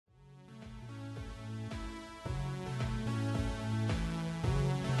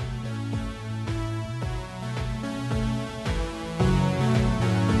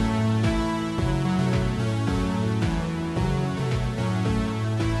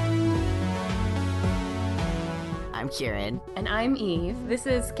I'm Kieran. And I'm Eve. This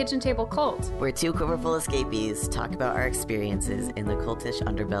is Kitchen Table Cult. We're two quiverful escapees talk about our experiences in the cultish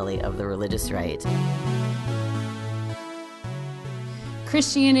underbelly of the religious right.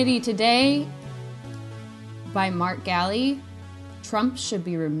 Christianity Today by Mark Galli. Trump should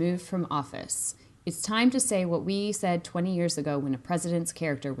be removed from office. It's time to say what we said 20 years ago when a president's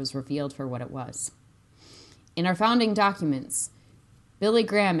character was revealed for what it was. In our founding documents, Billy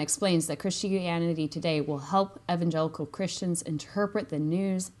Graham explains that Christianity Today will help evangelical Christians interpret the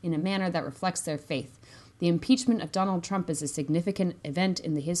news in a manner that reflects their faith. The impeachment of Donald Trump is a significant event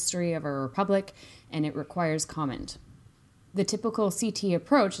in the history of our republic, and it requires comment. The typical CT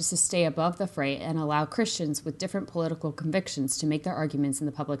approach is to stay above the fray and allow Christians with different political convictions to make their arguments in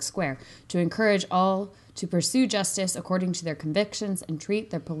the public square, to encourage all to pursue justice according to their convictions and treat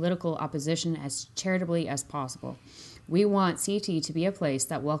their political opposition as charitably as possible. We want CT to be a place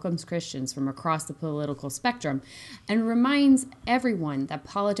that welcomes Christians from across the political spectrum and reminds everyone that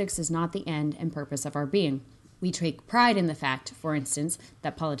politics is not the end and purpose of our being. We take pride in the fact, for instance,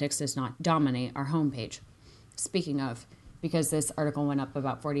 that politics does not dominate our homepage. Speaking of, because this article went up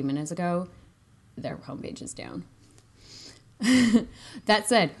about 40 minutes ago, their homepage is down. That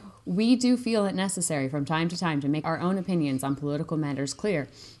said, we do feel it necessary from time to time to make our own opinions on political matters clear,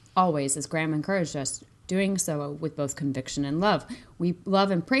 always, as Graham encouraged us, doing so with both conviction and love. We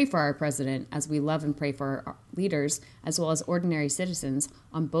love and pray for our president as we love and pray for our leaders, as well as ordinary citizens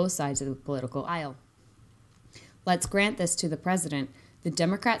on both sides of the political aisle. Let's grant this to the president. The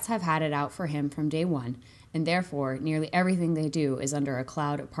Democrats have had it out for him from day one, and therefore nearly everything they do is under a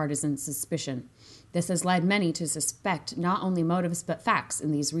cloud of partisan suspicion. This has led many to suspect not only motives but facts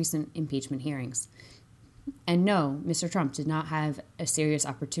in these recent impeachment hearings. And no, Mr. Trump did not have a serious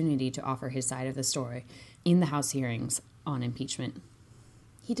opportunity to offer his side of the story in the House hearings on impeachment.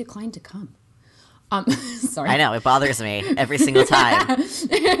 He declined to come. Sorry. I know, it bothers me every single time.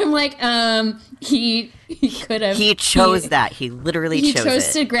 I'm like, he could have. He chose that. He literally chose it. He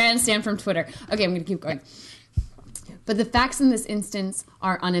chose to grandstand from Twitter. Okay, I'm going to keep going. But the facts in this instance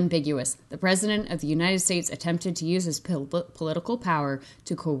are unambiguous. The President of the United States attempted to use his political power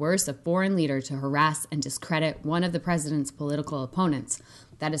to coerce a foreign leader to harass and discredit one of the President's political opponents.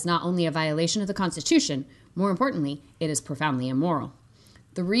 That is not only a violation of the Constitution, more importantly, it is profoundly immoral.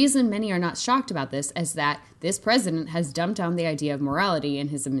 The reason many are not shocked about this is that this president has dumbed down the idea of morality in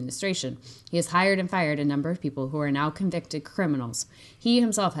his administration. He has hired and fired a number of people who are now convicted criminals. He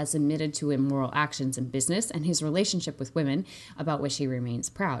himself has admitted to immoral actions in business and his relationship with women, about which he remains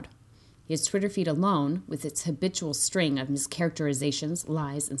proud. His Twitter feed alone, with its habitual string of mischaracterizations,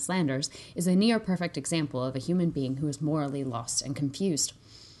 lies, and slanders, is a near-perfect example of a human being who is morally lost and confused.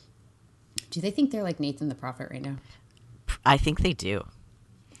 Do they think they're like Nathan the Prophet right now? I think they do.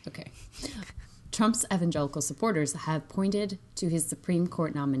 Okay. Trump's evangelical supporters have pointed to his Supreme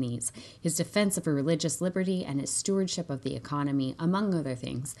Court nominees, his defense of religious liberty, and his stewardship of the economy, among other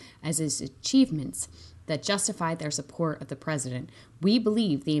things, as his achievements that justify their support of the president. We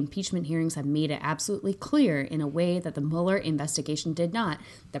believe the impeachment hearings have made it absolutely clear, in a way that the Mueller investigation did not,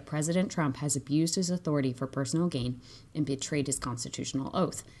 that President Trump has abused his authority for personal gain and betrayed his constitutional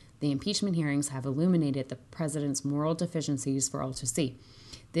oath. The impeachment hearings have illuminated the president's moral deficiencies for all to see.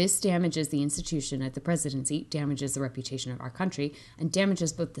 This damages the institution of the presidency, damages the reputation of our country, and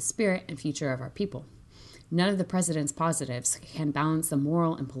damages both the spirit and future of our people. None of the president's positives can balance the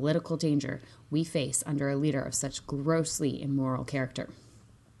moral and political danger we face under a leader of such grossly immoral character.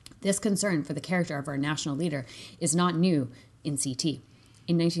 This concern for the character of our national leader is not new in CT.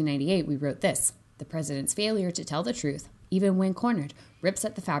 In 1998, we wrote this: "The president's failure to tell the truth, even when cornered, rips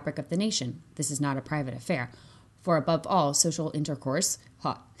at the fabric of the nation. This is not a private affair. For above all, social intercourse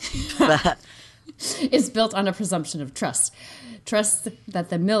is built on a presumption of trust. Trust that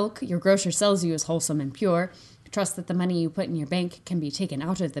the milk your grocer sells you is wholesome and pure. Trust that the money you put in your bank can be taken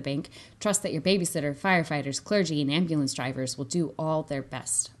out of the bank. Trust that your babysitter, firefighters, clergy, and ambulance drivers will all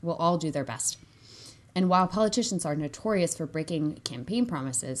do their best. And while politicians are notorious for breaking campaign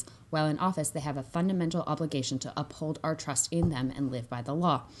promises, while in office they have a fundamental obligation to uphold our trust in them and live by the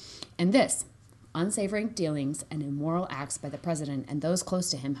law. And this, unsavory dealings and immoral acts by the president and those close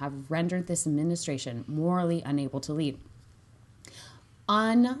to him, have rendered this administration morally unable to lead.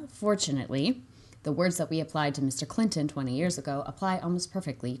 Unfortunately, the words that we applied to Mr. Clinton 20 years ago apply almost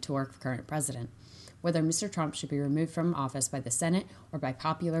perfectly to our current president. Whether Mr. Trump should be removed from office by the Senate or by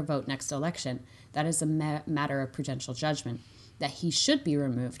popular vote next election, that is a matter of prudential judgment. That he should be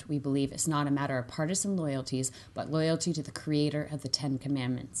removed, we believe, is not a matter of partisan loyalties, but loyalty to the creator of the Ten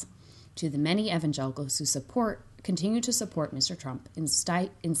Commandments. To the many evangelicals who support continue to support Mr. Trump in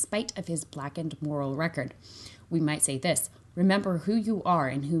spite of his blackened moral record. We might say this: remember who you are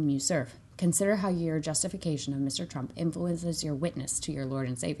and whom you serve. Consider how your justification of Mr. Trump influences your witness to your Lord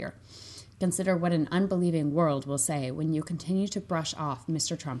and Savior. Consider what an unbelieving world will say when you continue to brush off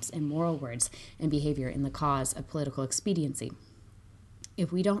Mr. Trump's immoral words and behavior in the cause of political expediency.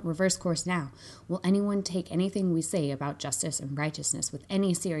 If we don't reverse course now, will anyone take anything we say about justice and righteousness with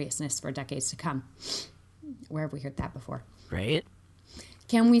any seriousness for decades to come? Where have we heard that before? Right?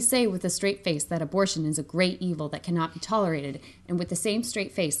 Can we say with a straight face that abortion is a great evil that cannot be tolerated, and with the same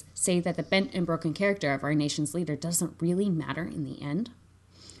straight face say that the bent and broken character of our nation's leader doesn't really matter in the end?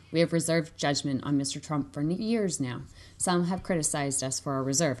 We have reserved judgment on Mr. Trump for years now. Some have criticized us for our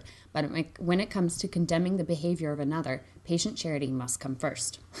reserve, but when it comes to condemning the behavior of another, patient charity must come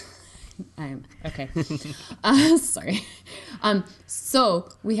first. Okay. Sorry. So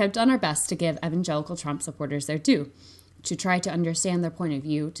we have done our best to give evangelical Trump supporters their due, to try to understand their point of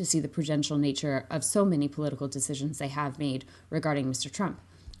view, to see the prudential nature of so many political decisions they have made regarding Mr. Trump.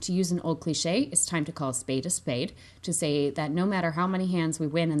 To use an old cliche, it's time to call a spade, to say that no matter how many hands we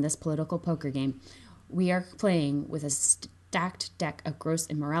win in this political poker game, we are playing with a stacked deck of gross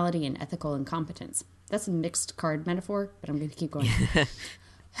immorality and ethical incompetence. That's a mixed card metaphor, but I'm going to keep going.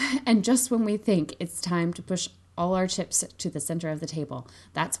 And just when we think it's time to push all our chips to the center of the table,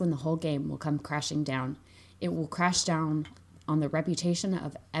 that's when the whole game will come crashing down. It will crash down on the reputation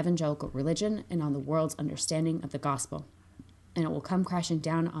of evangelical religion and on the world's understanding of the gospel. And it will come crashing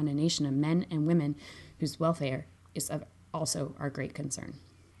down on a nation of men and women whose welfare is also our great concern.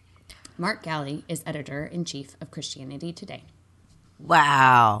 Mark Galli is editor-in-chief of Christianity Today.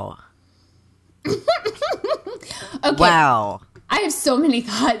 Wow. Okay. Wow. I have so many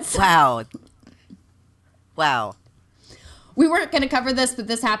thoughts. Wow. Wow. We weren't going to cover this, but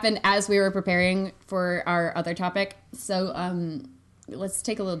this happened as we were preparing for our other topic. So let's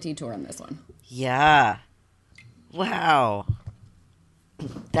take a little detour on this one. Yeah. Wow.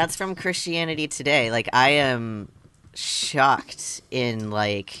 That's from Christianity Today. Like, I am shocked in,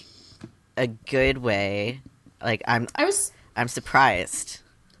 like, a good way. Like, I'm surprised.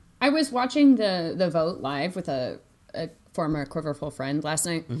 I was watching the vote live with a former Quiverful friend last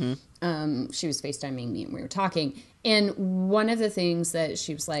night. Mm-hmm. She was FaceTiming me and we were talking. And one of the things that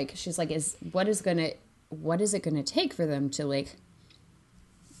she's like, what is it gonna take for them to, like,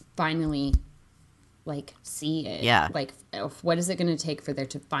 finally, like, see it? Yeah. Like, what is it going to take for there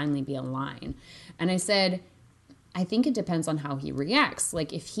to finally be a line? And I said, I think it depends on how he reacts.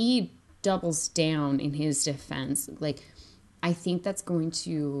 Like, if he doubles down in his defense, like, I think that's going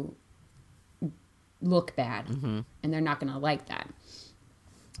to look bad. Mm-hmm. And they're not going to like that.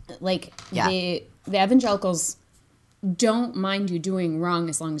 Like, yeah. the evangelicals don't mind you doing wrong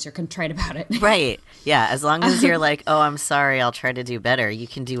as long as you're contrite about it. Right. Yeah. As long as you're like, oh, I'm sorry, I'll try to do better. You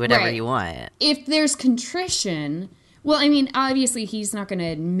can do whatever you want. If there's contrition, well, I mean, obviously he's not going to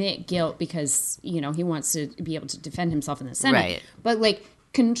admit guilt because, you know, he wants to be able to defend himself in the Senate. Right. But, like,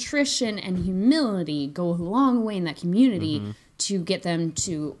 contrition and humility go a long way in that community to get them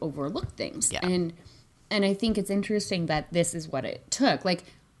to overlook things. Yeah. And I think it's interesting that this is what it took. Like,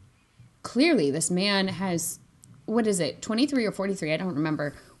 clearly this man has... what is it, 23 or 43? I don't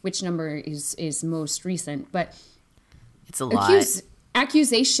remember which number is most recent, but it's a lot.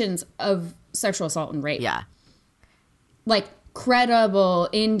 Accusations of sexual assault and rape. Yeah. Like, credible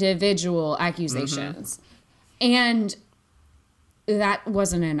individual accusations. Mm-hmm. And that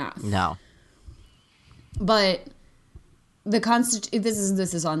wasn't enough. No. But the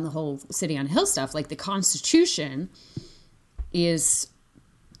this is on the whole City on a Hill stuff. Like, the Constitution is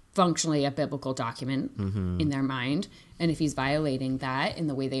functionally a biblical document in their mind, and if he's violating that in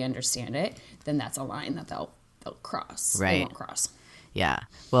the way they understand it, then that's a line that they'll cross. Right. They won't cross. Yeah.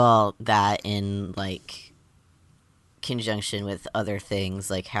 Well, that in, like, conjunction with other things,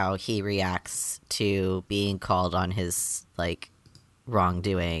 like how he reacts to being called on his, like,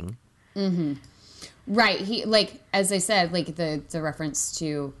 wrongdoing. Mm-hmm. Right. He, like, as I said, like, the reference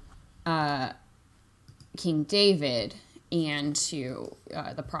to King David and to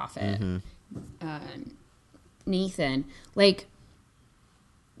the prophet Nathan, like,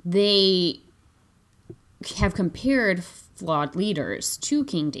 they have compared flawed leaders to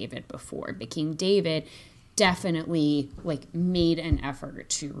King David before, but King David definitely, like, made an effort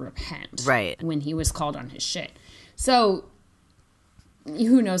to repent when he was called on his shit. So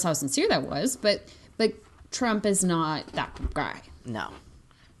who knows how sincere that was, but Trump is not that guy. No,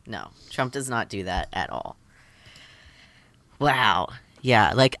 Trump does not do that at all. Wow.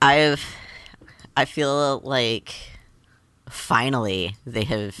 Yeah, like, I feel like finally they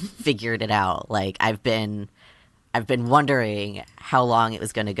have figured it out. Like, I've been I've been wondering how long it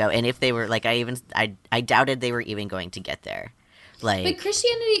was going to go, and if they were like, I doubted they were even going to get there. Like, But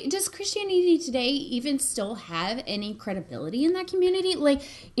does Christianity today even still have any credibility in that community? Like,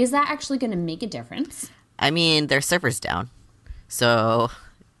 is that actually going to make a difference? I mean, their server's down, so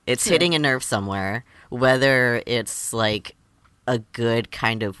it's hitting a nerve somewhere. Whether it's like a good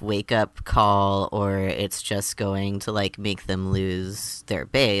kind of wake up call or it's just going to like make them lose their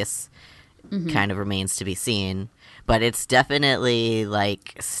base, kind of remains to be seen. But it's definitely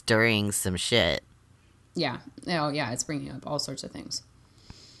like stirring some shit. Yeah. Oh, yeah. It's bringing up all sorts of things.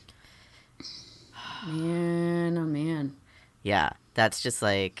 Man, oh man. Yeah, that's just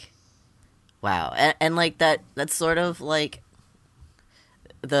like, wow. And like that's sort of like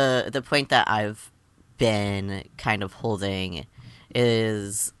the point that I've been kind of holding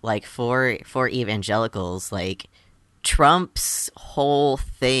is like for evangelicals, like Trump's whole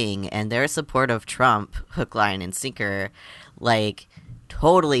thing and their support of Trump, hook, line, and sinker, like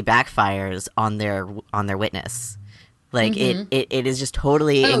totally backfires on their witness. Like it is just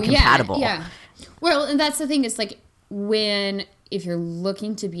totally incompatible. Yeah. Well, and that's the thing. It's like if you're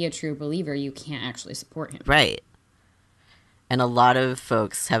looking to be a true believer, you can't actually support him. Right. And a lot of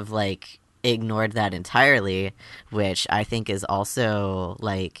folks have like ignored that entirely, which I think is also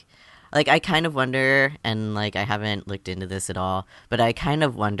like I kind of wonder, and like I haven't looked into this at all, but I kind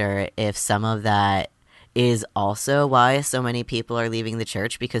of wonder if some of that is also why so many people are leaving the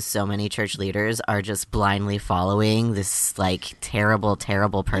church, because so many church leaders are just blindly following this like terrible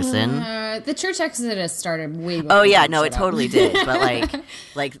person. The church exodus started way before. Oh yeah, no, it totally did. But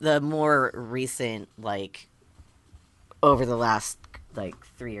like the more recent, like over the last like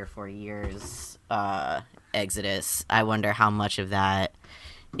 3 or 4 years, exodus, I wonder how much of that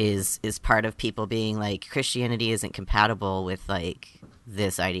is part of people being like, Christianity isn't compatible with like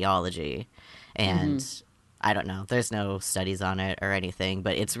this ideology. And I don't know, there's no studies on it or anything,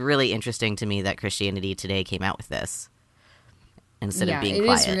 but it's really interesting to me that Christianity Today came out with this instead of being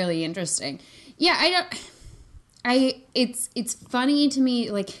quiet. It is really interesting. Yeah, it's funny to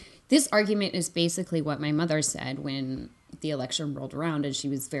me, like, this argument is basically what my mother said when the election rolled around, and she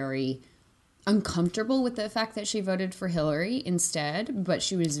was very uncomfortable with the fact that she voted for Hillary instead, but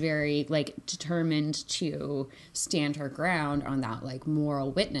she was very like determined to stand her ground on that like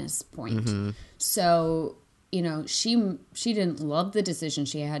moral witness point. So, you know, she didn't love the decision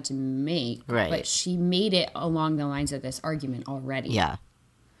she had to make, right, but she made it along the lines of this argument already.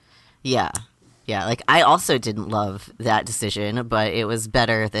 Yeah, like I also didn't love that decision, but it was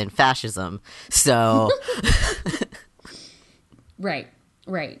better than fascism. So right.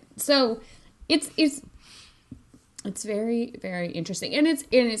 So it's very, very interesting, and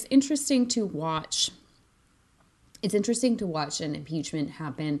it's interesting to watch. It's interesting to watch an impeachment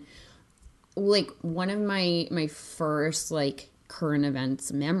happen. Like, one of my first like current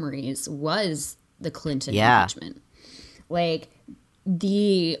events memories was the Clinton impeachment. Like,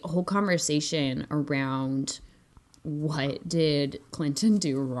 the whole conversation around what did Clinton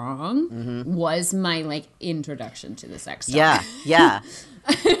do wrong was my like introduction to the sex talk. Yeah.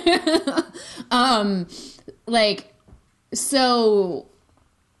 Like, so,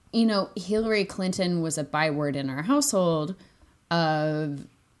 you know, Hillary Clinton was a byword in our household of,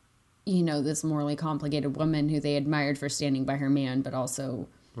 you know, this morally complicated woman who they admired for standing by her man, but also,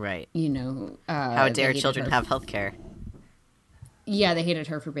 right, you know, how dare children have health care? Yeah, they hated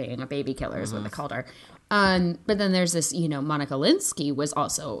her for being a baby killer is what they called her. But then there's this, you know, Monica Lewinsky was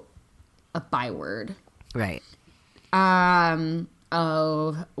also a byword. Right. Of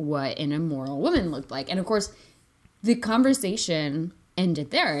what an immoral woman looked like. And of course, the conversation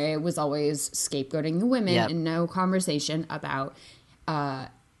ended there. It was always scapegoating the women and no conversation about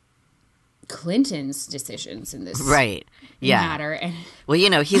Clinton's decisions in this matter. And well, you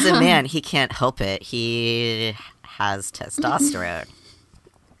know, he's a man. He can't help it. He has testosterone.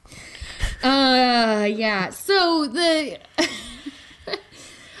 Yeah. So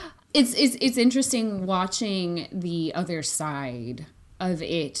it's interesting watching the other side of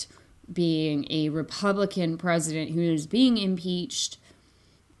it, being a Republican president who is being impeached,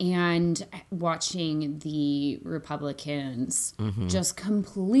 and watching the Republicans just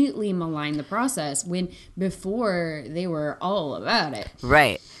completely malign the process when before they were all about it.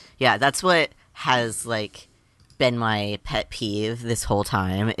 Right. Yeah, that's what has like been my pet peeve this whole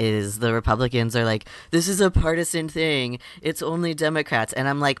time, is the Republicans are like, this is a partisan thing, it's only Democrats. And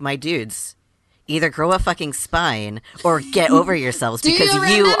I'm like, my dudes, either grow a fucking spine or get over yourselves, because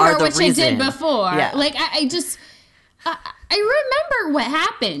you are the reason. I did before. Yeah. Like, I just remember what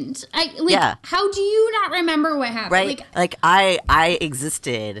happened. How do you not remember what happened? Right? Like I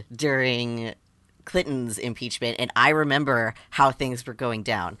existed during Clinton's impeachment, and I remember how things were going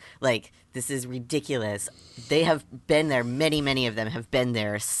down. Like, this is ridiculous. They have been there. Many of them have been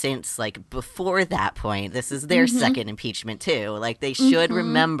there since, like, before that point. This is their second impeachment, too. Like, they should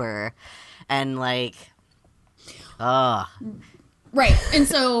remember. And, like, right. And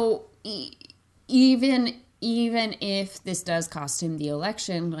so even if this does cost him the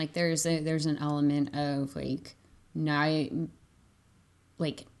election, like, there's an element of, like,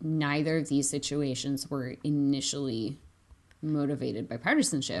 neither of these situations were initially motivated by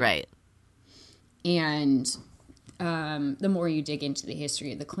partisanship. Right. And the more you dig into the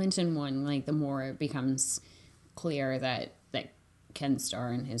history of the Clinton one, like, the more it becomes clear that Ken Starr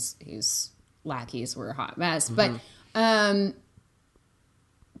and his lackeys were a hot mess. But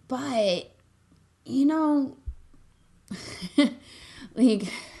you know, like,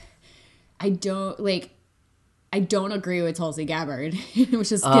 I don't agree with Tulsi Gabbard,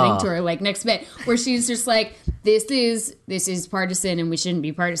 which is getting to her, like, next bit, where she's just like, this is partisan and we shouldn't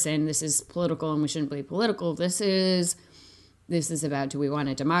be partisan. This is political and we shouldn't be political. This is about, do we want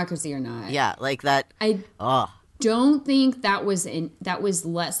a democracy or not? Yeah, like that. I don't think that was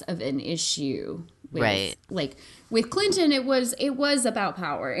less of an issue. Right. Like, with Clinton, it was about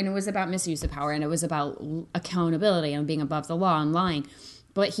power, and it was about misuse of power, and it was about accountability and being above the law and lying.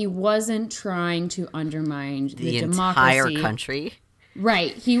 But he wasn't trying to undermine the democracy. Entire country.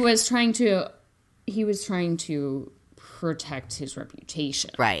 Right. He was trying to protect his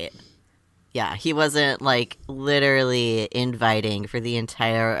reputation. Right. Yeah, he wasn't, like, literally inviting for the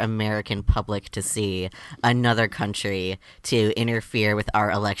entire American public to see another country to interfere with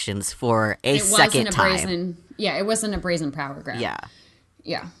our elections for a second time. It wasn't a brazen power grab. Yeah.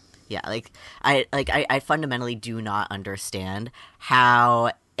 Yeah. Yeah, I fundamentally do not understand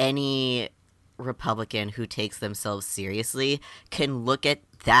how any Republican who takes themselves seriously can look at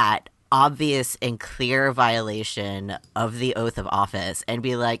that obvious and clear violation of the oath of office and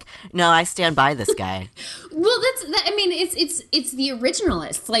be like, no, I stand by this guy. Well, it's the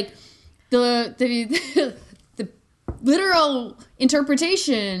originalists, like the literal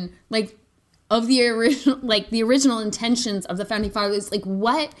interpretation, like, of the original intentions of the founding fathers. Like,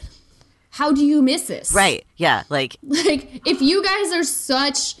 what? How do you miss this? Right. Yeah. Like, if you guys are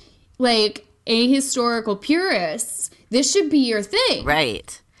such, like, ahistorical purists, this should be your thing.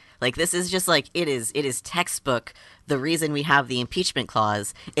 Right. Like, this is just, like, it is textbook the reason we have the impeachment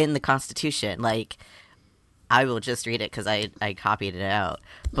clause in the Constitution. Like, I will just read it because I copied it out.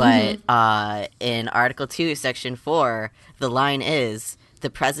 But in Article 2, Section 4, the line is, the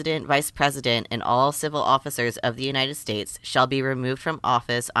President, Vice President, and all civil officers of the United States shall be removed from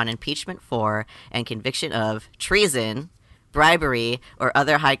office on impeachment for and conviction of treason, bribery, or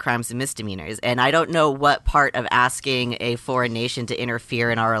other high crimes and misdemeanors. And I don't know what part of asking a foreign nation to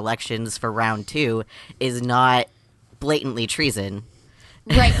interfere in our elections for round 2 is not blatantly treason.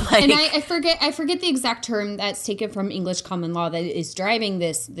 Right. Like, and I forget the exact term that's taken from English common law that is driving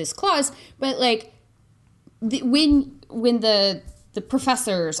this clause, but, like, when the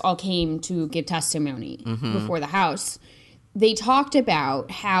professors all came to give testimony before the House, they talked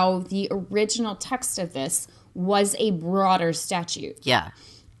about how the original text of this was a broader statute. Yeah.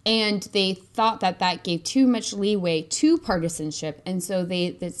 And they thought that gave too much leeway to partisanship, and so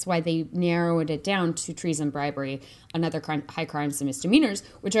that's why they narrowed it down to treason, bribery, and other high crimes and misdemeanors,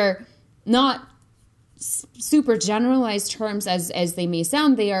 which are not super generalized terms as they may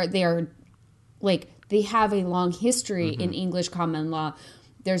sound. They are like, they have a long history in English common law.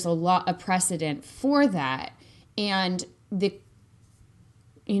 There's a lot of precedent for that. And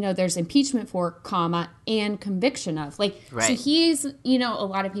there's impeachment for, comma, and conviction of. Like, right. So he's, a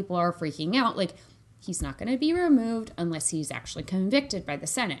lot of people are freaking out. Like, he's not going to be removed unless he's actually convicted by the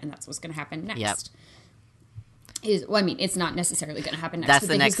Senate. And that's what's going to happen next. Yep. It's not necessarily going to happen next. That's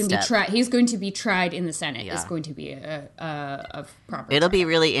the next step. He's going to be tried in the Senate. Yeah. It's going to be a proper It'll be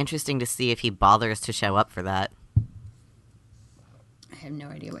really interesting to see if he bothers to show up for that. I have no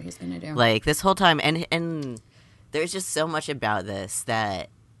idea what he's going to do. Like, this whole time, and there's just so much about this that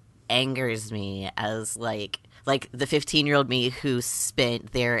angers me as, like the 15-year-old me who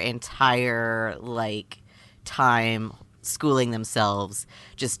spent their entire, time schooling themselves,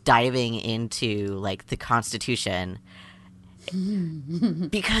 just diving into, the Constitution.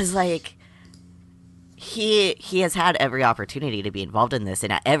 Because, he has had every opportunity to be involved in this,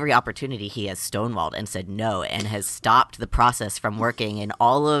 and at every opportunity he has stonewalled and said no and has stopped the process from working, and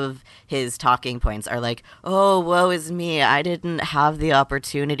all of his talking points are like, oh, woe is me, I didn't have the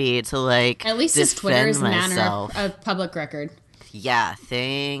opportunity to, at least his Twitter is manner of public record. Yeah,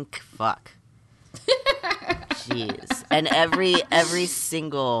 thank fuck. Jeez. And every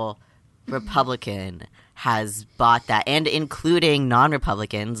single Republican has bought that, and including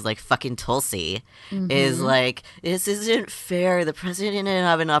non-Republicans like fucking Tulsi, is like, this isn't fair. The president didn't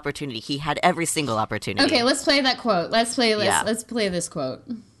have an opportunity. He had every single opportunity. Okay, let's play that quote. Let's play this quote.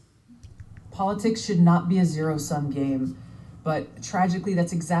 Politics should not be a zero-sum game, but tragically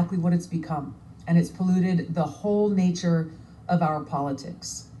that's exactly what it's become, and it's polluted the whole nature of our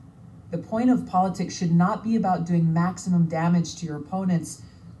politics. The point of politics should not be about doing maximum damage to your opponents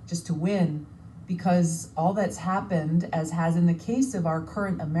just to win, because all that's happened, as has in the case of our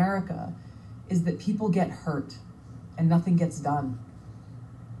current America, is that people get hurt and nothing gets done.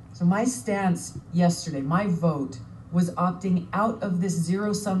 So my stance yesterday, my vote, was opting out of this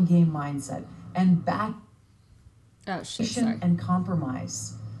zero-sum game mindset and back and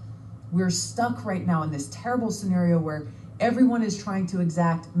compromise. We're stuck right now in this terrible scenario where everyone is trying to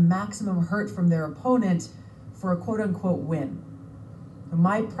exact maximum hurt from their opponent for a quote-unquote win.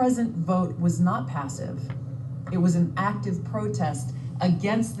 My present vote was not passive. It was an active protest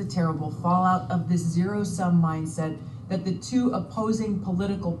against the terrible fallout of this zero-sum mindset that the two opposing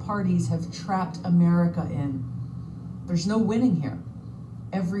political parties have trapped America in. There's no winning here.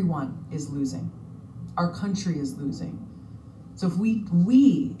 Everyone is losing. Our country is losing. So if we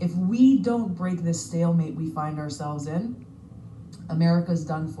don't break this stalemate we find ourselves in, America's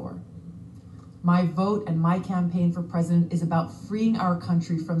done for. My vote and my campaign for president is about freeing our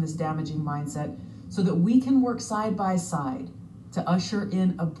country from this damaging mindset so that we can work side by side to usher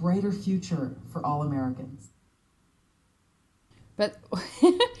in a brighter future for all Americans. But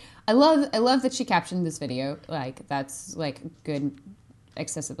I love that she captioned this video. Like, that's like good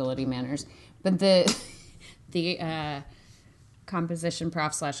accessibility manners. But the composition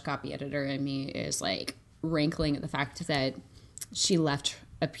prof / copy editor in me is like rankling at the fact that she left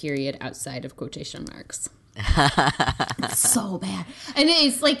a period outside of quotation marks. It's so bad. And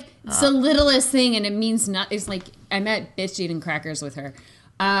it's like it's the littlest thing, and it means not. It's like I'm at bitch eating crackers with her.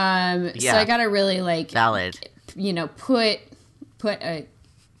 So I gotta really like valid. You know, put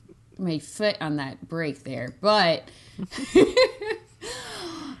my foot on that brake there. But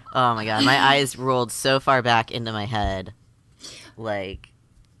oh my god, my eyes rolled so far back into my head. Like,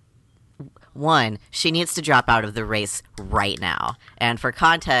 one, she needs to drop out of the race right now. And for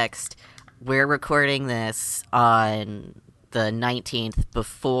context, we're recording this on the 19th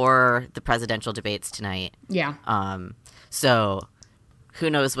before the presidential debates tonight. Yeah. So who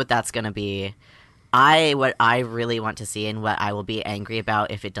knows what that's going to be. What I really want to see, and what I will be angry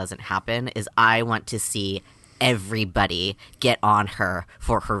about if it doesn't happen, is I want to see everybody get on her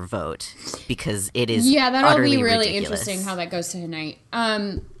for her vote, because it is that'll be really ridiculous. Interesting how that goes tonight.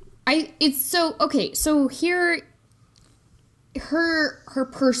 So here, her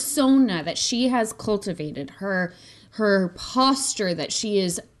persona that she has cultivated, her posture that she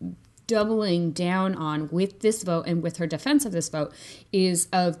is doubling down on with this vote and with her defense of this vote is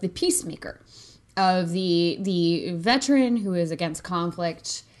of the peacemaker, of the veteran who is against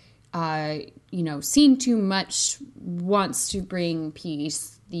conflict, seen too much, wants to bring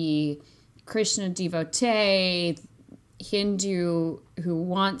peace, the Krishna devotee, Hindu who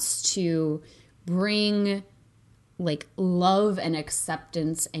wants to bring like love and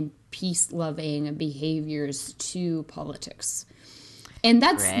acceptance and peace-loving behaviors to politics. And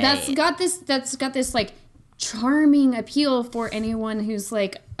that's got this like charming appeal for anyone who's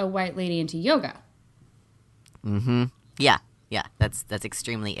like a white lady into yoga. Mm-hmm. Yeah. That's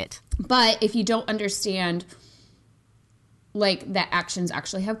extremely it. But if you don't understand like that actions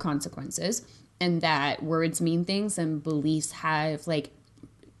actually have consequences, and that words mean things and beliefs have like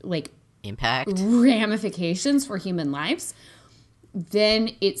impact, ramifications for human lives, then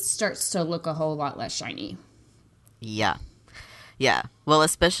it starts to look a whole lot less shiny. Yeah. Well,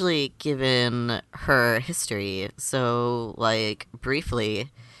 especially given her history. So, like, briefly,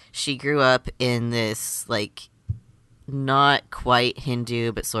 she grew up in this, like, not quite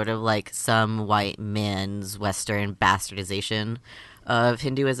Hindu, but sort of like some white man's Western bastardization of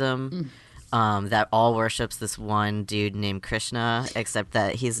Hinduism. That all worships this one dude named Krishna, except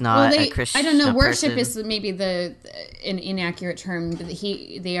that he's not a Krishna. I don't know. Worship person. is maybe an inaccurate term. But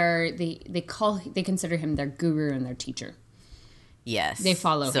they consider him their guru and their teacher. Yes, they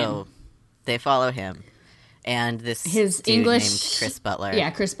follow him. So they follow him, and his dude English named Chris Butler. Yeah,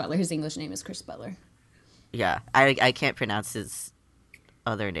 Chris Butler. His English name is Chris Butler. Yeah, I can't pronounce his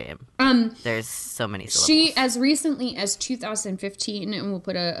other name. There's so many syllables. She, as recently as 2015, and we'll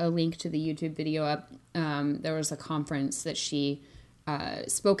put a link to the YouTube video up, there was a conference that she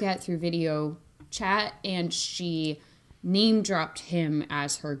spoke at through video chat, and she name-dropped him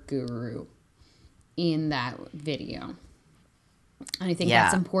as her guru in that video. And I think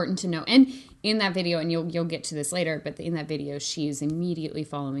that's important to know. And in that video, and you'll get to this later, but in that video, she is immediately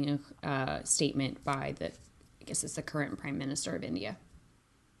following a statement by I guess it's the current Prime Minister of India.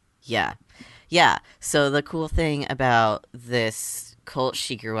 Yeah. Yeah. So the cool thing about this cult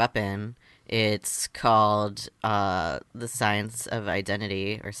she grew up in, it's called the Science of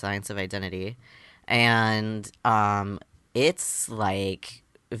Identity, or Science of Identity. And it's like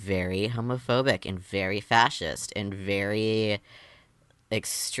very homophobic and very fascist and very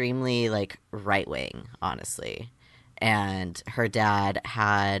extremely like right wing, honestly. And her dad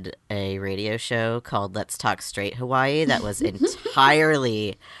had a radio show called Let's Talk Straight Hawaii that was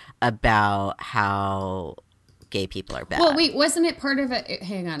entirely about how gay people are bad. Well, wait, wasn't it part of a...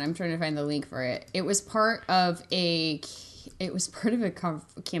 Hang on, I'm trying to find the link for it. It was part of a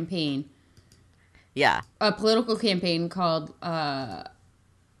campaign. Yeah. A political campaign called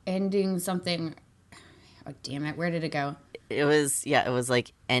Ending Something... Oh, damn it. Where did it go? It was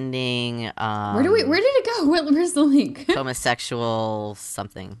like ending... where did it go? Where's the link? Homosexual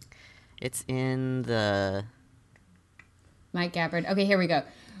something. It's in the... Mike Gabbard. Okay, here we go.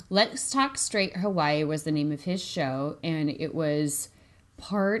 Let's Talk Straight Hawaii was the name of his show, and it was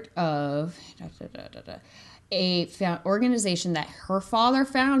part of a organization that her father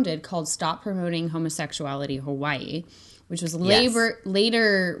founded called Stop Promoting Homosexuality Hawaii, which was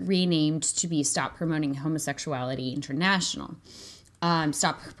later renamed to be Stop Promoting Homosexuality International,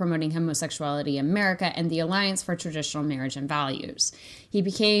 Stop Promoting Homosexuality America, and the Alliance for Traditional Marriage and Values. He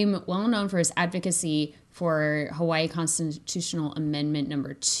became well known for his advocacy for Hawaii Constitutional Amendment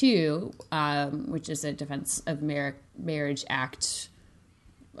Number 2, which is a Defense of Marriage Act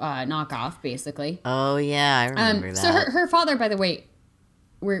knockoff, basically. Oh, yeah, I remember that. So her father, by the way,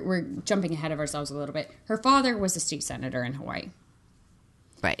 we're jumping ahead of ourselves a little bit. Her father was a state senator in Hawaii.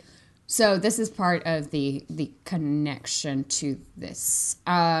 Right. So this is part of the connection to this,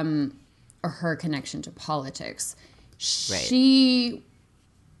 or her connection to politics. Right. She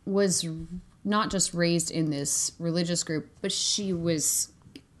was not just raised in this religious group, but she was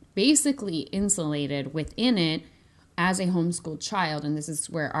basically insulated within it as a homeschooled child. And this is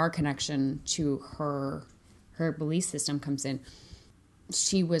where our connection to her belief system comes in.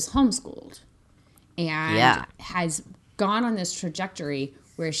 She was homeschooled and has gone on this trajectory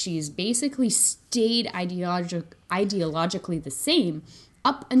where she's basically stayed ideologically the same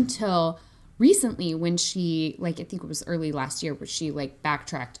up until recently, when she, like, I think it was early last year, where she like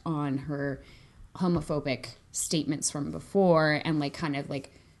backtracked on her homophobic statements from before and like kind of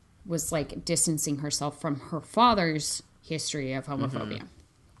like was like distancing herself from her father's history of homophobia.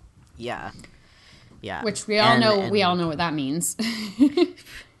 Yeah. Yeah. Which we all know what that means.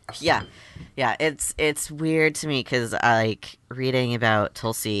 Yeah. Yeah, it's weird to me because like reading about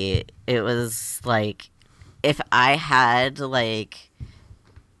Tulsi, it was like if I had like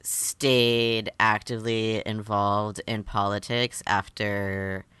stayed actively involved in politics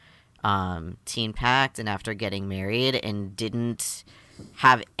after Teen Pact and after getting married and didn't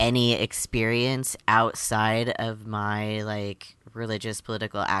have any experience outside of my like religious,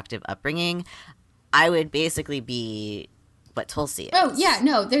 political, active upbringing, I would basically be what Tulsi is. Oh yeah,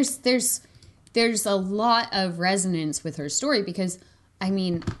 no, there's a lot of resonance with her story because I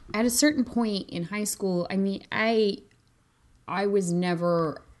mean, at a certain point in high school, I mean, I was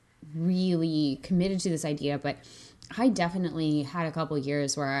never really committed to this idea, but I definitely had a couple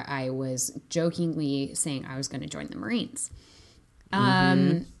years where I was jokingly saying I was going to join the Marines.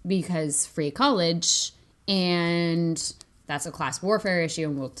 Because free college, and that's a class warfare issue,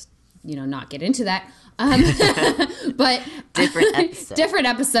 and we'll, not get into that. But different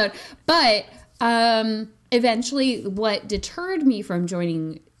episode. But eventually, what deterred me from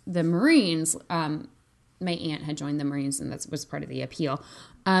joining the Marines, my aunt had joined the Marines, and that was part of the appeal,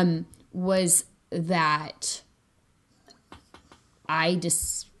 was that I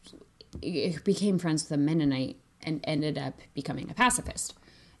just became friends with a Mennonite and ended up becoming a pacifist.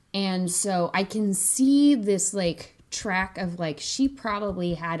 And so I can see this like track of like she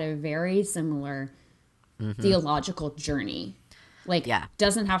probably had a very similar theological journey. Like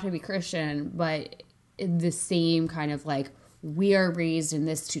doesn't have to be Christian, but the same kind of like we are raised in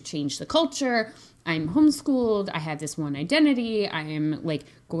this to change the culture. I'm homeschooled. I have this one identity. I am like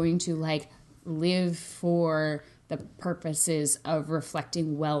going to like live for the purposes of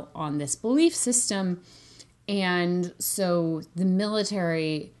reflecting well on this belief system. And so the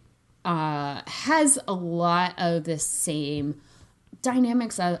military has a lot of the same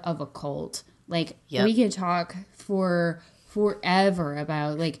dynamics of a cult. Like we can talk for forever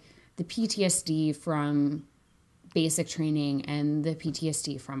about like the PTSD from basic training and the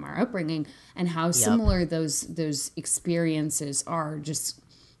PTSD from our upbringing, and how similar those experiences are. Just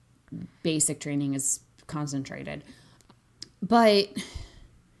basic training is concentrated, but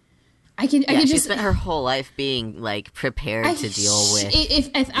I can she just spent her whole life being like prepared to deal with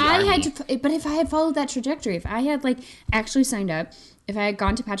if I had to, but if I had followed that trajectory, if I had like actually signed up, if I had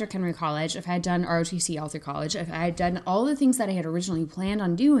gone to Patrick Henry College, if I had done ROTC all through college, if I had done all the things that I had originally planned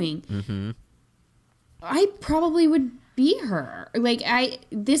on doing, I probably would be her. Like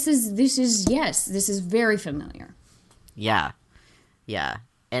this is very familiar. Yeah.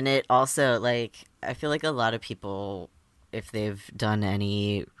 And it also, like, I feel like a lot of people, if they've done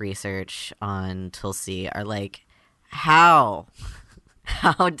any research on Tulsi, are like, how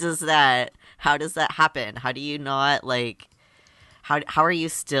does that happen? How do you not, like, how are you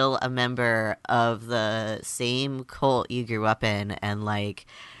still a member of the same cult you grew up in and, like,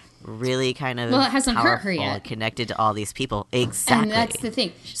 really kind of it hasn't hurt her powerful, yet, connected to all these people? Exactly. And that's the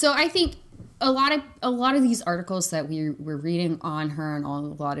thing. So I think a lot of these articles that we're reading on her and a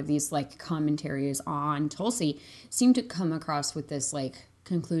lot of these like commentaries on Tulsi seem to come across with this like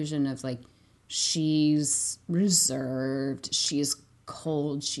conclusion of like, she's reserved, she's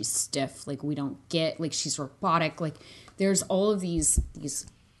cold, she's stiff, like we don't get, like she's robotic, like there's all of these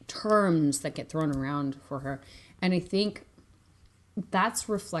terms that get thrown around for her. And I think that's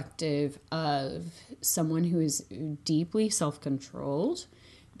reflective of someone who is deeply self-controlled,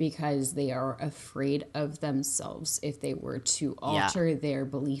 because they are afraid of themselves if they were to alter their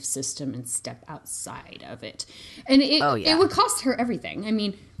belief system and step outside of it. And it would cost her everything. I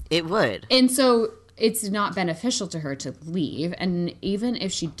mean, it would. And so it's not beneficial to her to leave. And even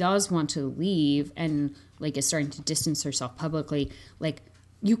if she does want to leave and like is starting to distance herself publicly, like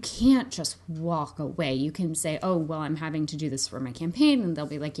you can't just walk away. You can say, oh, well, I'm having to do this for my campaign. And they'll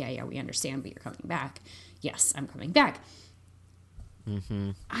be like, yeah, we understand, but you're coming back. Yes, I'm coming back.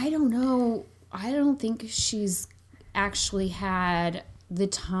 I don't know. I don't think she's actually had the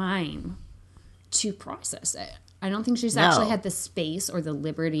time to process it. I don't think she's actually had the space or the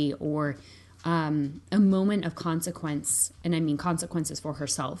liberty or a moment of consequence. And I mean consequences for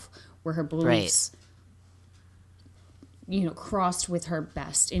herself, where her beliefs, crossed with her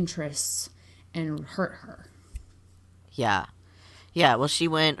best interests and hurt her. Yeah. Yeah. Well, she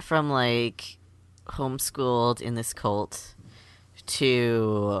went from like homeschooled in this cult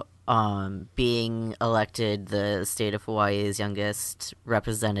to being elected the state of Hawaii's youngest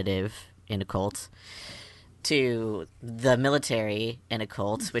representative in a cult, to the military in a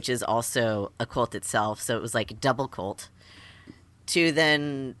cult, which is also a cult itself, so it was like double cult, to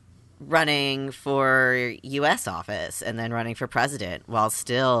then running for U.S. office and then running for president while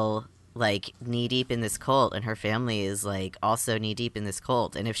still like knee deep in this cult, and her family is like also knee deep in this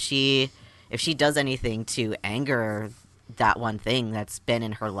cult. And if she does anything to anger that one thing that's been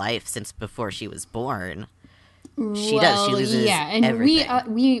in her life since before she was born, she loses and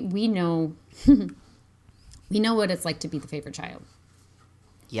everything. we know we know what it's like to be the favorite child.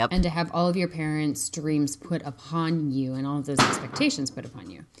 Yep. And to have all of your parents' dreams put upon you and all of those expectations put upon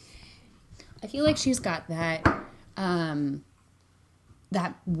you. I feel like she's got that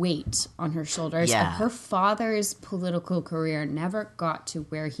that weight on her shoulders. Yeah. Her father's political career never got to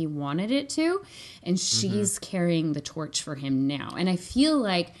where he wanted it to, and she's carrying the torch for him now. And I feel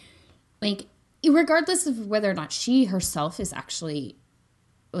like regardless of whether or not she herself is actually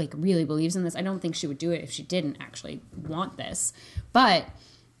like really believes in this, I don't think she would do it if she didn't actually want this. But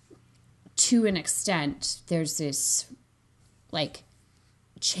to an extent, there's this like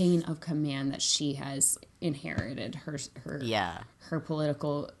chain of command that she has inherited her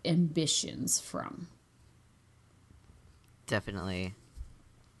political ambitions from. Definitely.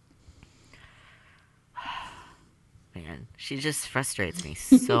 Man, she just frustrates me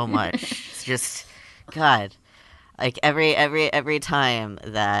so much. It's just, God, like every time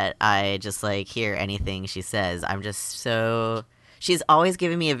that I just like hear anything she says, I'm just so. She's always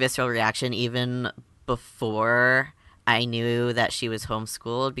giving me a visceral reaction, even before I knew that she was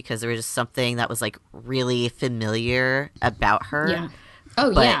homeschooled, because there was just something that was like really familiar about her. Yeah.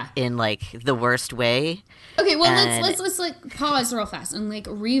 Oh, but yeah. in like the worst way. Okay, well, let's like pause real fast and like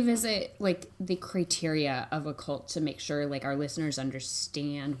revisit like the criteria of a cult to make sure like our listeners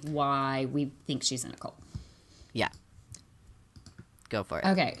understand why we think she's in a cult. Yeah. Go for it.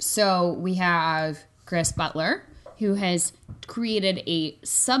 Okay, so we have Chris Butler, who has created a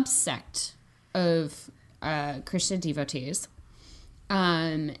subsect of Christian devotees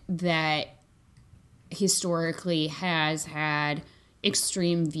that historically has had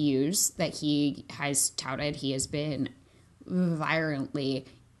extreme views that he has touted. He has been violently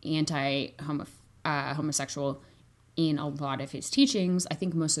homosexual in a lot of his teachings. I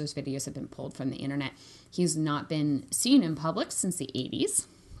think most of those videos have been pulled from the internet. He's not been seen in public since the 80s.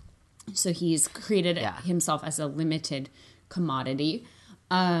 So he's created himself as a limited commodity.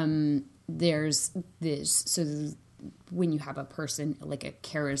 There's this, so when you have a person, like a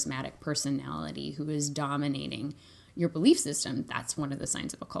charismatic personality who is dominating your belief system, that's one of the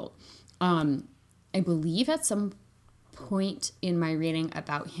signs of a cult. I believe at some point in my reading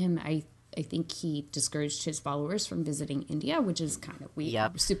about him, I think he discouraged his followers from visiting India, which is kind of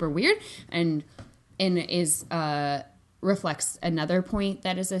weird, super weird, and is reflects another point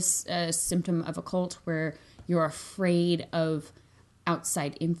that is a symptom of a cult, where you're afraid of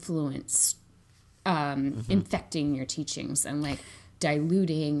outside influence infecting your teachings and like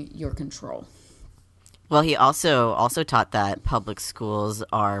diluting your control. Well, he also taught that public schools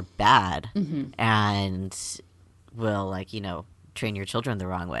are bad and will, like, train your children the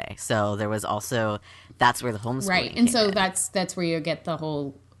wrong way. So there was also, that's where the homeschooling right, and so in. that's where you get the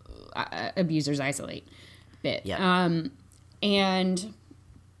whole abusers isolate bit. Yep.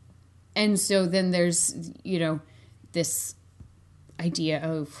 And so then there's this idea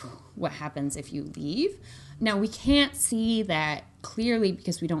of what happens if you leave. Now we can't see that clearly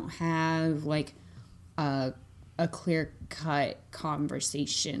because we don't have like a clear-cut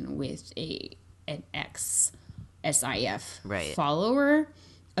conversation with an ex-SIF follower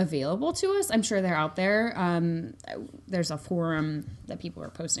available to us. I'm sure they're out there. There's a forum that people are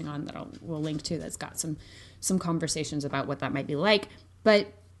posting on that we'll link to that's got some conversations about what that might be like.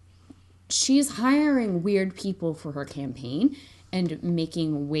 But she's hiring weird people for her campaign and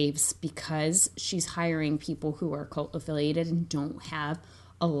making waves because she's hiring people who are cult affiliated and don't have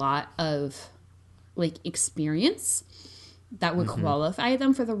a lot of like experience that would qualify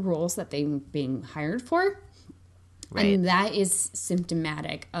them for the roles that they're being hired for. Right. And that is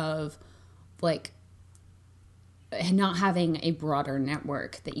symptomatic of like not having a broader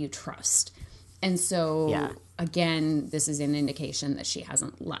network that you trust. And so again, this is an indication that she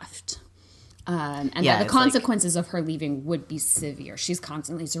hasn't left. And that the consequences of her leaving would be severe. She's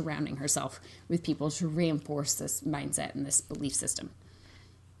constantly surrounding herself with people to reinforce this mindset and this belief system.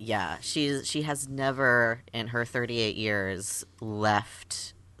 Yeah, she has never in her 38 years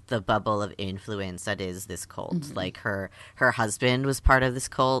left the bubble of influence that is this cult. Like her husband was part of this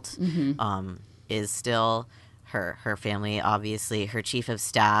cult, is still her family, obviously. Her chief of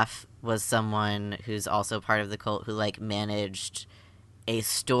staff was someone who's also part of the cult who like managed a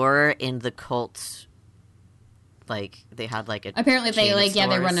store in the cult. Like they had like a apparently they like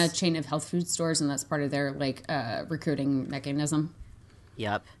they run a chain of health food stores, and that's part of their like recruiting mechanism.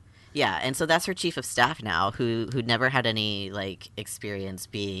 Yep. Yeah, and so that's her chief of staff now, who never had any like experience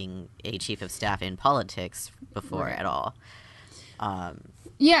being a chief of staff in politics before at all.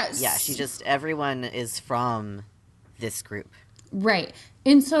 Yes. Yeah, she just everyone is from this group. Right.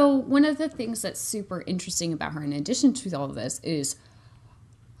 And so one of the things that's super interesting about her, in addition to all of this, is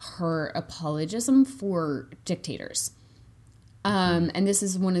her apologism for dictators. And this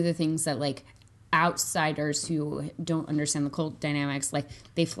is one of the things that like outsiders who don't understand the cult dynamics, like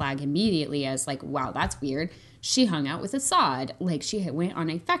they flag immediately as like, wow, that's weird. She hung out with Assad. Like she went on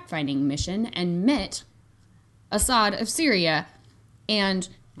a fact-finding mission and met Assad of Syria and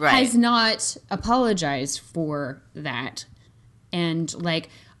has not apologized for that. And like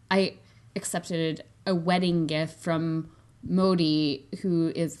I accepted a wedding gift from Modi,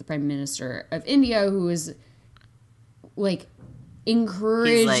 who is the Prime Minister of India, who is like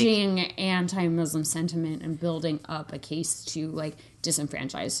encouraging anti-Muslim sentiment and building up a case to like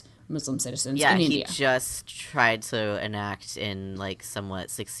disenfranchise Muslim citizens in India. Yeah, he just tried to enact and like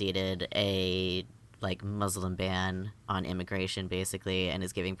somewhat succeeded a like Muslim ban on immigration basically, and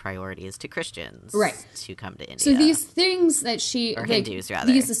is giving priorities to Christians to come to India. So these things that she or like, Hindus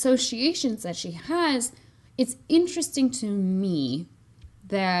rather, these associations that she has, it's interesting to me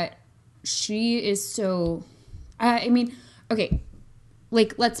that she is so I mean, okay,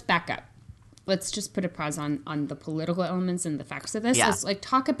 like, let's back up. Let's just put a pause on the political elements and the facts of this. Yeah. Let's, like,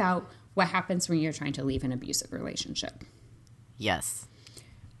 talk about what happens when you're trying to leave an abusive relationship. Yes.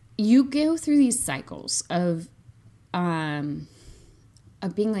 You go through these cycles of being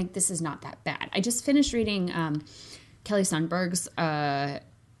like, this is not that bad. I just finished reading Kelly Sundberg's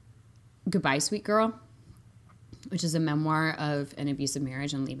Goodbye, Sweet Girl, which is a memoir of an abusive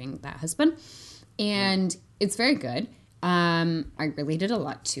marriage and leaving that husband. And it's very good. I related a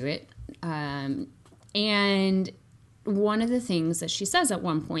lot to it. And one of the things that she says at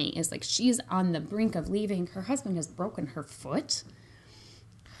one point is like she's on the brink of leaving. Her husband has broken her foot.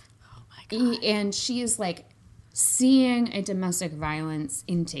 Oh my God. And she is like seeing a domestic violence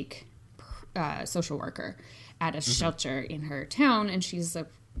intake social worker at a shelter in her town, and she's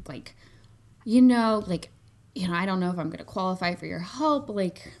like, you know, I don't know if I'm going to qualify for your help.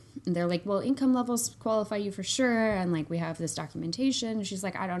 Like, and they're like, well, income levels qualify you for sure. And like, we have this documentation. And she's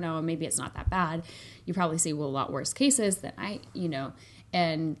like, I don't know. Maybe it's not that bad. You probably see a lot worse cases than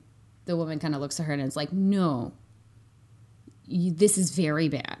and the woman kind of looks at her and is like, no, this is very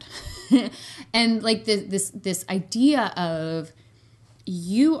bad. And like this idea of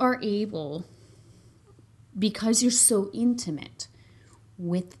you are able, because you're so intimate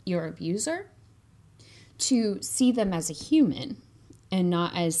with your abuser, to see them as a human and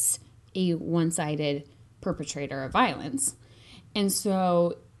not as a one-sided perpetrator of violence. And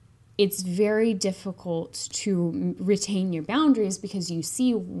so it's very difficult to retain your boundaries because you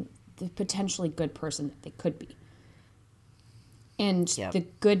see the potentially good person that they could be. And the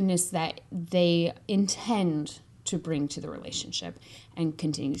goodness that they intend to bring to the relationship and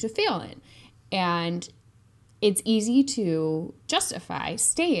continue to fail in. And it's easy to justify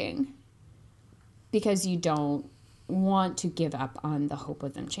staying because you don't want to give up on the hope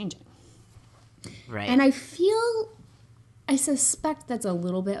of them changing. Right. And I suspect that's a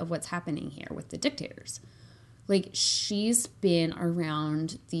little bit of what's happening here with the dictators. Like, she's been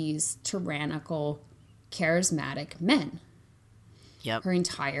around these tyrannical, charismatic men her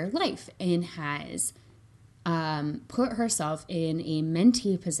entire life and has put herself in a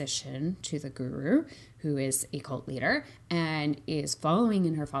mentee position to the guru, who is a cult leader and is following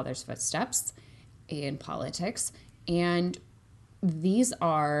in her father's footsteps in politics. And these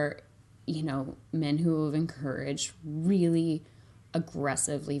are, men who have encouraged really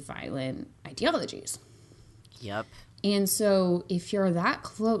aggressively violent ideologies. Yep. And so if you're that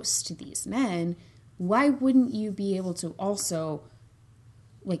close to these men, why wouldn't you be able to also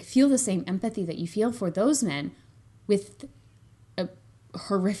feel the same empathy that you feel for those men with a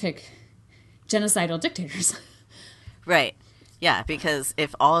horrific genocidal dictators? Right. Yeah, because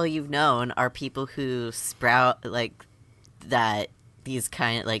if all you've known are people who sprout that these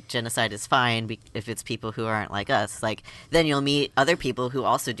kind of genocide is fine if it's people who aren't like us, then you'll meet other people who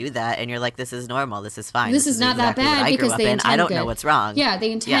also do that and you're like, this is normal, this is fine, this is not exactly that bad because they intend I don't good. know what's wrong. Yeah,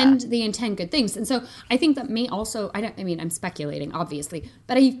 they intend good things. And so I think that may also, I'm speculating obviously,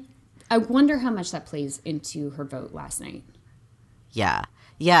 but I wonder how much that plays into her vote last night.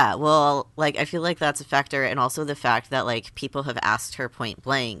 Yeah, well, I feel like that's a factor, and also the fact that, people have asked her point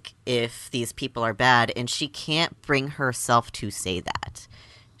blank if these people are bad, and she can't bring herself to say that.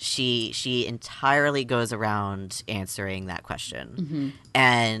 She entirely goes around answering that question. Mm-hmm.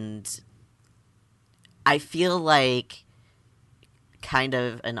 And I feel like kind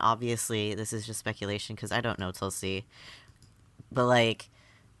of, and obviously this is just speculation because I don't know Tulsi, but,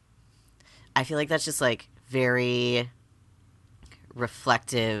 I feel like that's just, very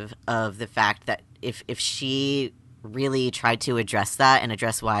reflective of the fact that if she really tried to address that and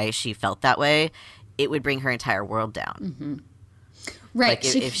address why she felt that way, it would bring her entire world down. Mm-hmm.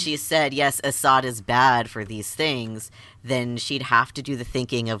 Right. If she said, yes, Assad is bad for these things, then she'd have to do the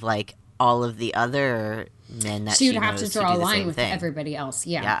thinking of all of the other men that she would have to draw a line with everybody else.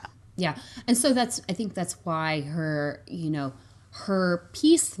 Yeah. And so I think that's why her, her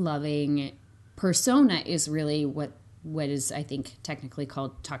peace-loving persona is really what is, I think, technically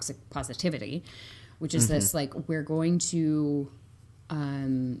called toxic positivity, which is this, we're going to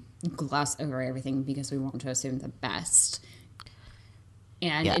gloss over everything because we want to assume the best.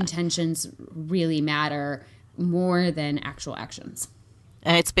 And intentions really matter more than actual actions.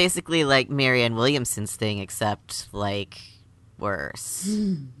 And it's basically like Marianne Williamson's thing, except, worse.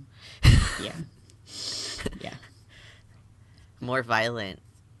 Yeah. More violent.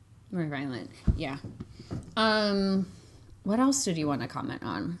 Yeah. What else did you want to comment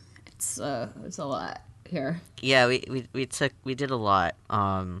on? It's a lot here. Yeah, we did a lot.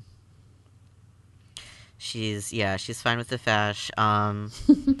 She's fine with the fash.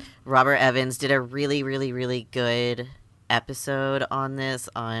 Robert Evans did a really, really, really good episode on this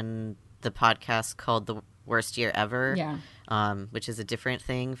on the podcast called The Worst Year Ever. Yeah. Which is a different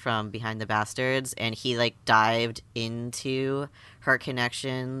thing from Behind the Bastards, and he dived into her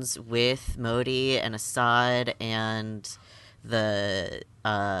connections with Modi and Assad and the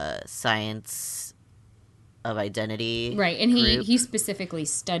science of identity. Right, and group. he specifically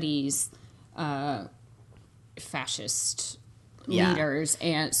studies fascist leaders,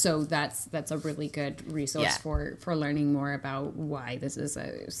 and so that's a really good resource for learning more about why this is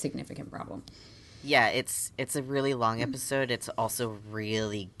a significant problem. Yeah, it's a really long episode. It's also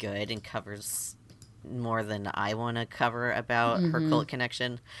really good and covers more than I want to cover about her cult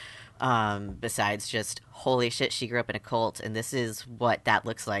connection. besides just, holy shit, she grew up in a cult, and this is what that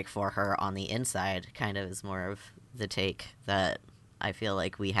looks like for her on the inside, kind of is more of the take that I feel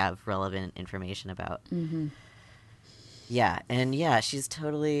like we have relevant information about. Mm-hmm. Yeah, and yeah, she's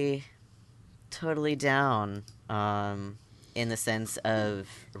totally down, in the sense of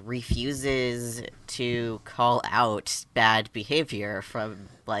refuses to call out bad behavior from,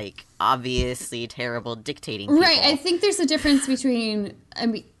 like, obviously terrible dictating people. Right, I think there's a difference between, I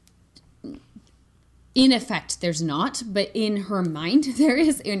mean, in effect, there's not, but in her mind, there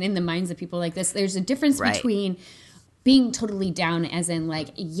is, and in the minds of people like this, there's a difference between being totally down, as in, like,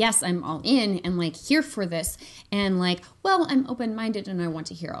 yes, I'm all in and, like, here for this, and, like, well, I'm open-minded and I want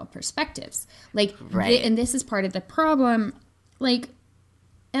to hear all perspectives. Like, and this is part of the problem. Like,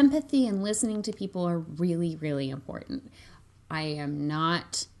 empathy and listening to people are really, really important. I am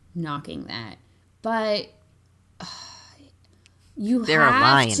not knocking that, but you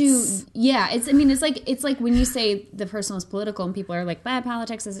have to, yeah, it's like when you say the personal is political and people are like, bad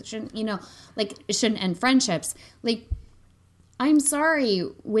politics is, it shouldn't, like, it shouldn't end friendships. Like, I'm sorry,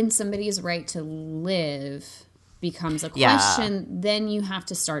 when somebody's right to live becomes a question, then you have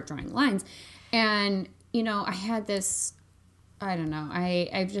to start drawing lines. And, I had this, I don't know,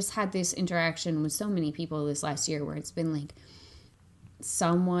 I've just had this interaction with so many people this last year where it's been like,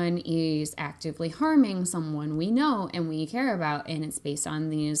 someone is actively harming someone we know and we care about, and it's based on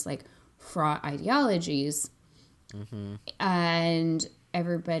these, like, fraught ideologies. Mm-hmm. And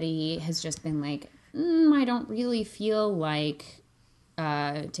everybody has just been like, I don't really feel like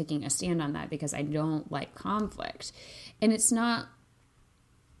taking a stand on that because I don't like conflict. And it's not...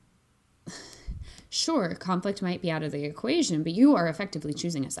 Sure, conflict might be out of the equation, but you are effectively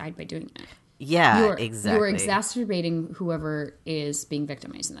choosing a side by doing that. Yeah, exactly. You are exacerbating whoever is being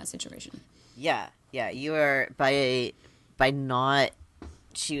victimized in that situation. Yeah. You are, by not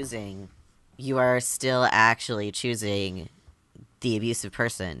choosing, you are still actually choosing the abusive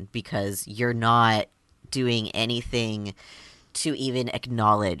person, because you're not doing anything to even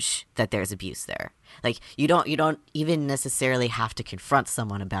acknowledge that there's abuse there. Like, you don't even necessarily have to confront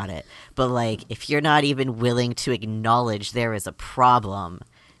someone about it, but, like, if you're not even willing to acknowledge there is a problem,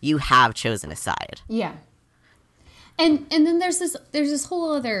 you have chosen a side. Yeah. And then there's this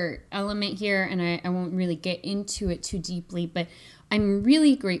whole other element here, and I won't really get into it too deeply, but I'm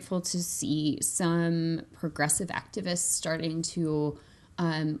really grateful to see some progressive activists starting to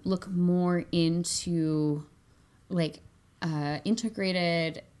look more into, like,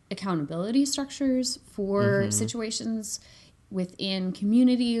 integrated accountability structures for situations within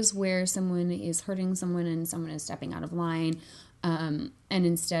communities where someone is hurting someone and someone is stepping out of line. And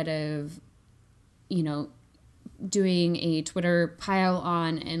instead of, doing a Twitter pile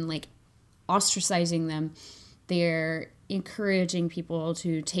on and, like, ostracizing them, they're encouraging people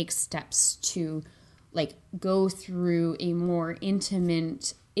to take steps to, like, go through a more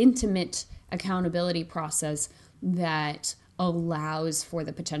intimate accountability process that allows for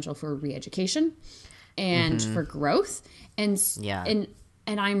the potential for re-education and for growth. And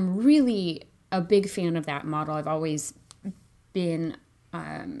I'm really a big fan of that model. I've always been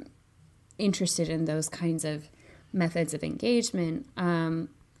interested in those kinds of methods of engagement,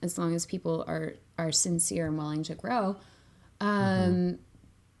 as long as people are sincere and willing to grow.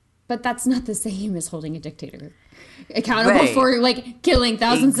 But that's not the same as holding a dictator accountable for, like, killing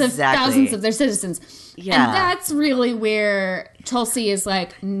thousands of their citizens. Yeah. And that's really where Tulsi is,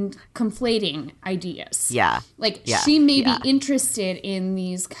 like, conflating ideas. Yeah. Like, she may be interested in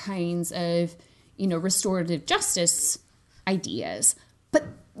these kinds of, restorative justice ideas, but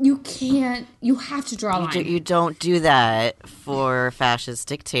you have to draw a line. You don't do that for fascist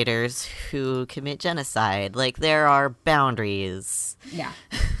dictators who commit genocide. Like, there are boundaries. Yeah.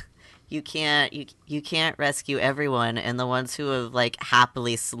 You can't rescue everyone, and the ones who have, like,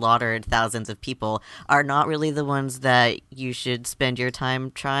 happily slaughtered thousands of people are not really the ones that you should spend your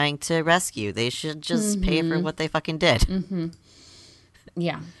time trying to rescue. They should just pay for what they fucking did.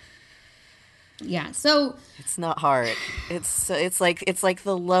 Yeah. Yeah, so it's not hard. It's like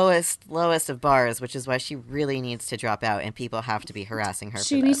the lowest of bars, which is why she really needs to drop out, and people have to be harassing her.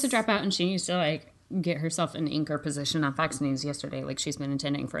 She needs to drop out, and she needs to, like, get herself an anchor position on Fox News yesterday, like she's been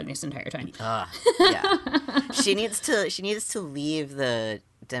intending for this entire time. Yeah. She needs to leave the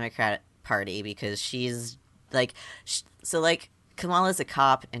Democratic Party, because she's like, Kamala's a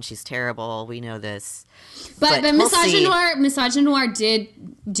cop and she's terrible. We know this. But Misogynoir did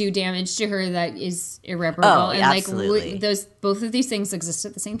do damage to her that is irreparable. Oh, and absolutely. Both of these things exist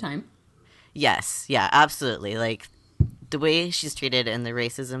at the same time. Yes. Yeah, absolutely. Like, the way she's treated and the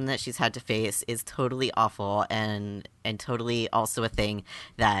racism that she's had to face is totally awful and totally also a thing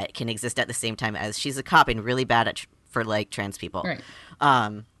that can exist at the same time as she's a cop and really bad at for like trans people. Right.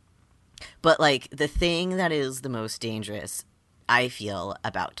 But like the thing that is the most dangerous, I feel,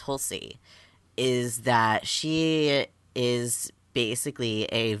 about Tulsi is that she is basically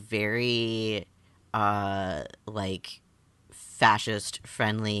a very like fascist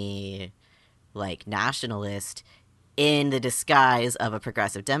friendly like nationalist in the disguise of a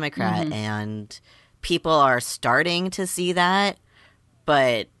progressive Democrat, and people are starting to see that,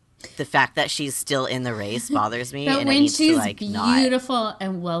 but the fact that she's still in the race bothers me. But and when it needs she's to, like, beautiful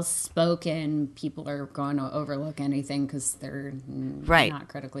and well spoken, people are going to overlook anything because they're not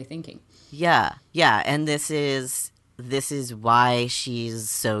critically thinking. Yeah, and this is why she's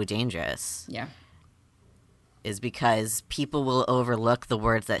so dangerous. Yeah. Is because people will overlook the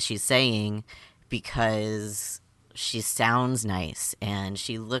words that she's saying because she sounds nice and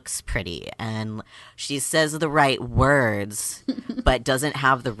she looks pretty and she says the right words but doesn't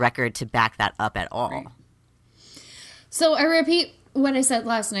have the record to back that up at all. Right. So I repeat what I said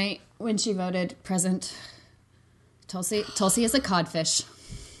last night when she voted present. Tulsi is a codfish.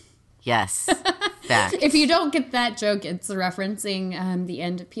 Yes. Fact. If you don't get that joke, it's referencing the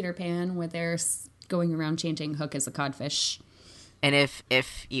end of Peter Pan where they're going around chanting Hook is a codfish. And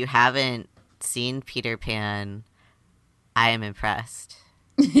if you haven't seen Peter Pan, I am impressed.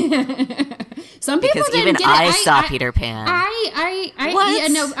 Some people because didn't even get I it. saw Peter Pan. What? Yeah,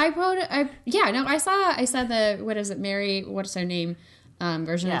 no, I wrote. I saw the what is it, Mary? What's her name?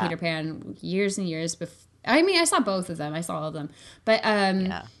 Version of Peter Pan years and years before. I mean, I saw both of them. I saw all of them, but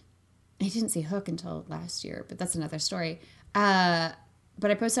I didn't see Hook until last year. But that's another story. But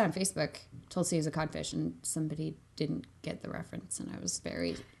I posted on Facebook, Tulsi is a codfish, and somebody didn't get the reference, and I was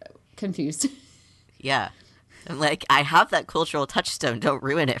very confused. Yeah. I'm like, I have that cultural touchstone. Don't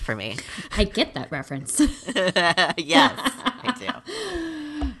ruin it for me. I get that reference. Yes, I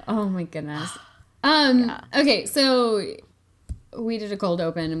do. Oh, my goodness. Okay, so we did a cold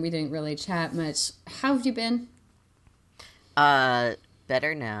open, and we didn't really chat much. How have you been?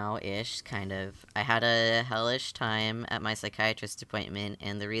 Better now-ish, kind of. I had a hellish time at my psychiatrist appointment,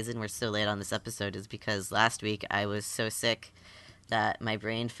 and the reason we're so late on this episode is because last week I was so sick that my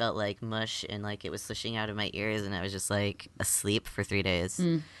brain felt like mush and like it was slushing out of my ears, and I was just like asleep for 3 days.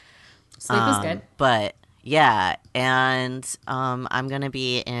 Sleep is good. But yeah, and I'm gonna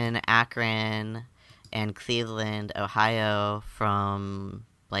be in Akron and Cleveland, Ohio from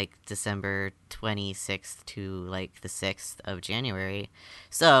like December 26th to like the 6th of January.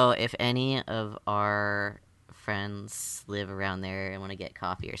 So if any of our friends live around there and want to get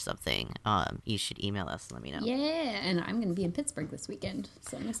coffee or something, you should email us and let me know. Yeah, and I'm going to be in Pittsburgh this weekend,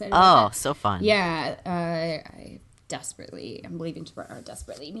 so I'm excited about that. So fun. Yeah, I'm leaving tomorrow. I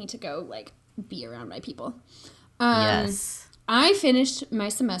desperately need to go, like, be around my people. Yes. I finished my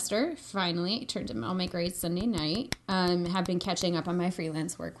semester, finally. Turned in all my grades Sunday night. Have been catching up on my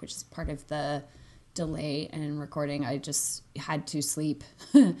freelance work, which is part of the delay in recording. I just had to sleep.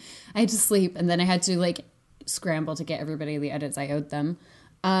 And then I had to, like, scramble to get everybody the edits I owed them,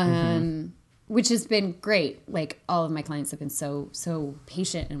 which has been great. Like, all of my clients have been so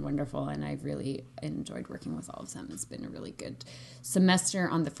patient and wonderful, and I've really enjoyed working with all of them. It's been a really good semester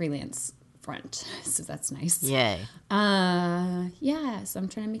on the freelance front, so that's nice. Yay. So I'm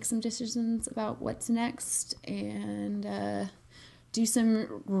trying to make some decisions about what's next and do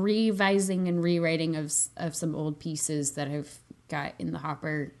some revising and rewriting of some old pieces that I've got in the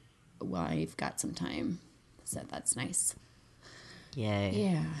hopper while I've got some time. So that's nice. Yay.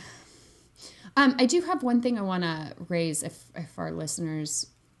 Yeah. I do have one thing I want to raise if our listeners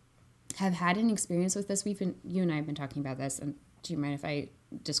have had an experience with this. You and I have been talking about this, and do you mind if I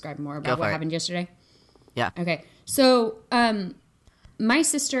describe more about what happened yesterday? Yeah. Okay. So, my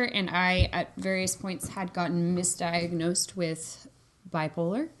sister and I, at various points, had gotten misdiagnosed with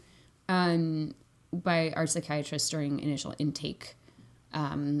bipolar by our psychiatrist during initial intake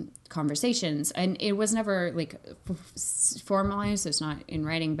conversations. And it was never, like, formalized. It's not in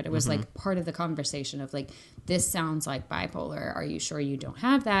writing, but it was, like, part of the conversation of, like, this sounds like bipolar. Are you sure you don't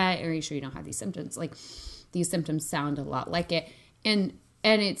have that? Are you sure you don't have these symptoms? Like, these symptoms sound a lot like it. And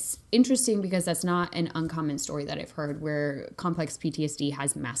it's interesting because that's not an uncommon story that I've heard where complex PTSD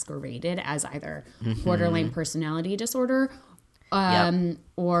has masqueraded as either borderline personality disorder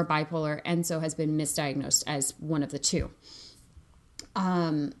or bipolar, and so has been misdiagnosed as one of the two.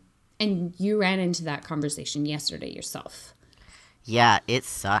 And you ran into that conversation yesterday yourself. Yeah, it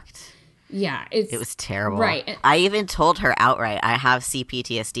sucked. Yeah. It was terrible. Right. I even told her outright, I have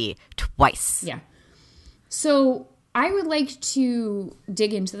CPTSD twice. Yeah. So I would like to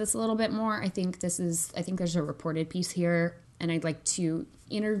dig into this a little bit more. I think there's a reported piece here, and I'd like to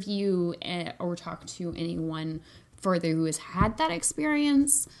interview or talk to anyone further who has had that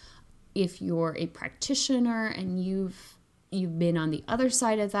experience. If you're a practitioner and you've been on the other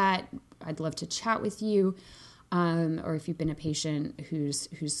side of that, I'd love to chat with you. Or if you've been a patient who's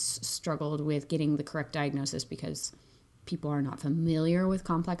struggled with getting the correct diagnosis because people are not familiar with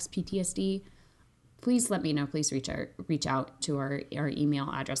complex PTSD, please let me know. Please reach out to our email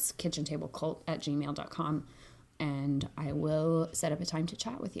address, kitchentablecult@gmail.com, and I will set up a time to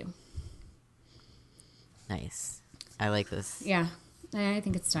chat with you. Nice. I like this. Yeah, I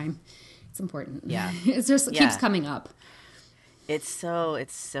think it's time. It's important. Yeah. It keeps coming up. It's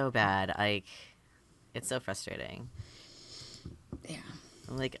so bad. Like, it's so frustrating. Yeah.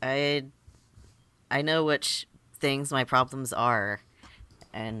 I'm like, I know which things my problems are,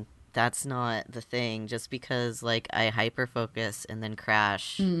 and that's not the thing. Just because, like, I hyper-focus and then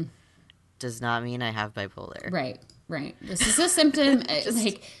crash does not mean I have bipolar. Right. This is a symptom.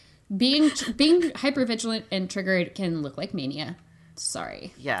 Like, being hypervigilant and triggered can look like mania.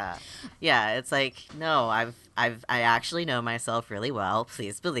 Sorry. Yeah. It's like, no, I actually know myself really well.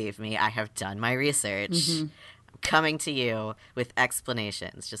 Please believe me. I have done my research. Mm-hmm. I'm coming to you with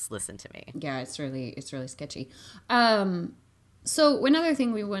explanations. Just listen to me. Yeah, it's really sketchy. So another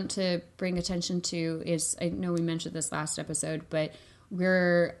thing we want to bring attention to is, I know we mentioned this last episode, but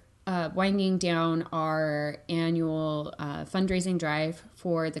we're winding down our annual fundraising drive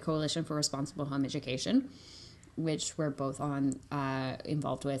for the Coalition for Responsible Home Education, which we're both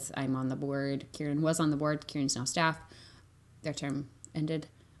involved with. I'm on the board. Kieran was on the board. Kieran's now staff. Their term ended.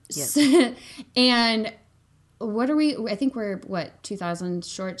 Yep. And I think we're 2,000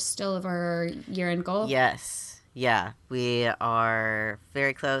 short still of our year-end goal? Yes. Yeah, we are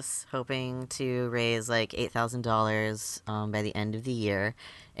very close, hoping to raise like $8,000 by the end of the year.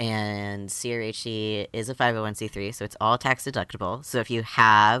 And CRHE is a 501c3, so it's all tax deductible. So if you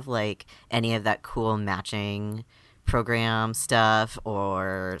have like any of that cool matching program stuff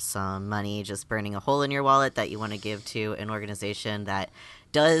or some money just burning a hole in your wallet that you want to give to an organization that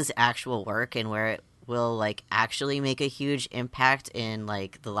does actual work and where it will like actually make a huge impact in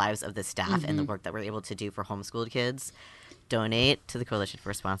like the lives of the staff and the work that we're able to do for homeschooled kids, donate to the Coalition for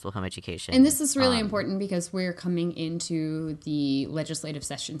Responsible Home Education. And this is really important because we're coming into the legislative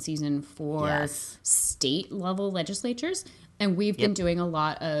session season for state level legislatures, and we've been doing a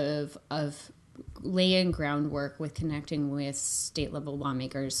lot of laying groundwork with connecting with state level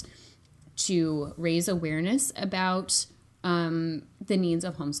lawmakers to raise awareness about the needs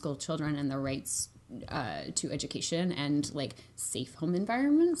of homeschool children and their rights to education and like safe home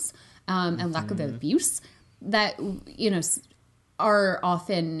environments and lack of abuse that, you know, are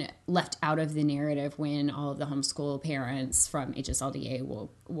often left out of the narrative when all of the homeschool parents from HSLDA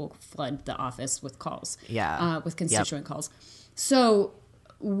will flood the office with calls, with constituent calls. So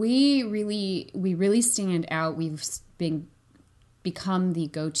we really stand out. We've become the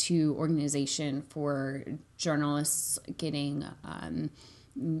go-to organization for journalists getting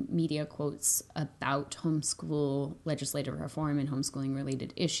media quotes about homeschool legislative reform and homeschooling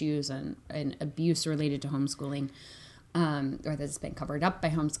related issues and abuse related to homeschooling, or that's been covered up by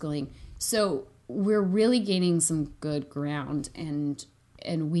homeschooling. So we're really gaining some good ground, and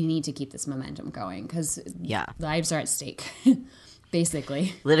we need to keep this momentum going because lives are at stake,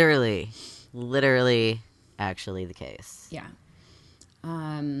 basically. Literally, actually the case. Yeah.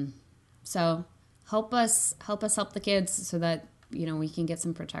 So help us help the kids so that, you know, we can get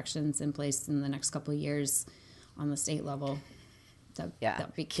some protections in place in the next couple of years on the state level. That'd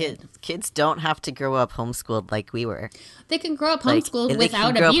be kids don't have to grow up homeschooled like we were. They can grow up homeschooled without abuse. They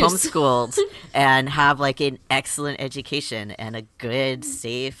can grow up homeschooled and have like an excellent education and a good,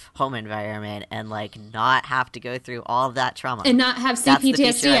 safe home environment and like not have to go through all of that trauma. And not have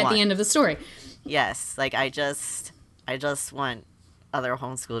CPTSD at the end of the story. Yes. Like I just want other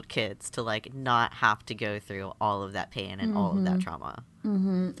homeschooled kids to like not have to go through all of that pain and all of that trauma.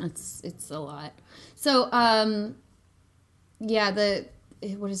 It's a lot. So, what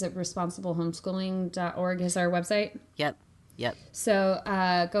is it? Responsiblehomeschooling.org is our website. Yep. So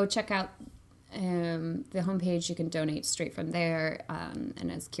go check out the homepage. You can donate straight from there.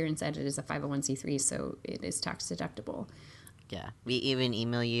 And as Kieran said, it is a 501c3, so it is tax deductible. Yeah. We even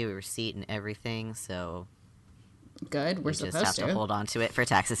email you a receipt and everything, so... Good. We're supposed to. Just have to hold on to it for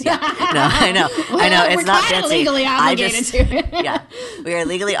taxes. Yeah. No, I know. It's not fancy. We're legally obligated to it. Yeah. We are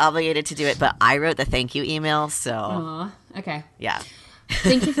legally obligated to do it, but I wrote the thank you email, so. Aw. Okay. Yeah.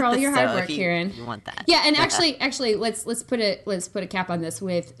 Thank you for all your hard work, Kieran. You want that. Yeah, and actually let's put a cap on this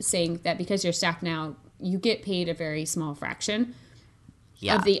with saying that because you're staff now, you get paid a very small fraction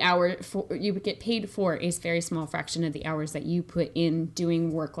Yeah. of the hour. You would get paid for a very small fraction of the hours that you put in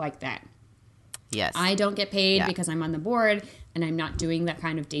doing work like that. Yes. I don't get paid Yeah. because I'm on the board and I'm not doing that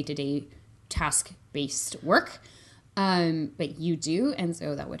kind of day-to-day task-based work. But you do, and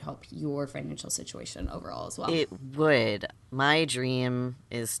so that would help your financial situation overall as well. It would. My dream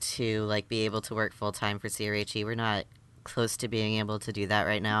is to like be able to work full time for CRHE. We're not close to being able to do that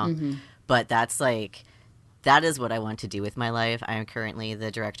right now, but that is what I want to do with my life. I am currently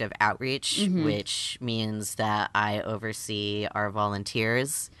the director of outreach, which means that I oversee our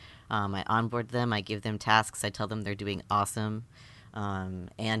volunteers. I onboard them, I give them tasks, I tell them they're doing awesome.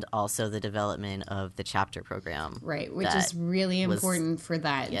 And also the development of the chapter program. Right, which is really important for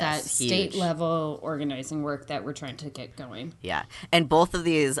that state huge. level organizing work that we're trying to get going. Yeah. And both of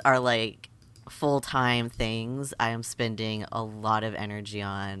these are like full-time things I am spending a lot of energy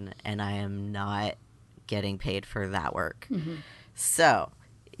on, and I am not getting paid for that work. So,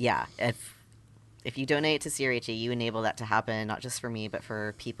 yeah, if you donate to CRHE, you enable that to happen, not just for me, but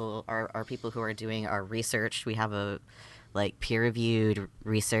for people, our people who are doing our research. We have a peer-reviewed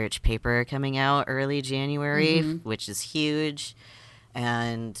research paper coming out early January, which is huge.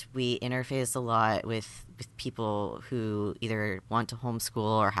 And we interface a lot with people who either want to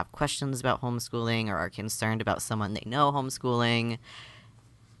homeschool or have questions about homeschooling or are concerned about someone they know homeschooling.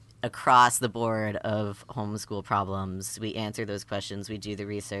 Across the board of homeschool problems, we answer those questions, we do the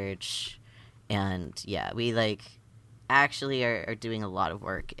research, and yeah, we actually are doing a lot of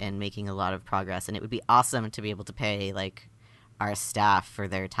work and making a lot of progress, and it would be awesome to be able to pay our staff for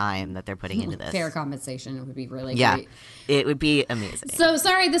their time that they're putting into this. Fair compensation would be really Yeah, great. it would be amazing. So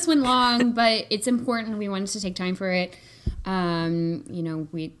sorry this went long, but it's important. We wanted to take time for it.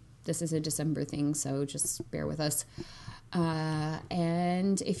 This is a December thing, so just bear with us.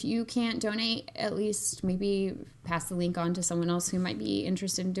 And if you can't donate, at least maybe pass the link on to someone else who might be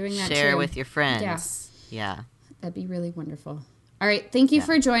interested in doing that too. Share with your friends. Yeah. That'd be really wonderful. All right. Thank you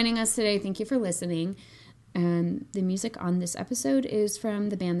for joining us today. Thank you for listening. The music on this episode is from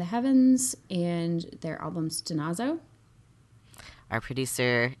the band The Heavens and their album Stenazo. Our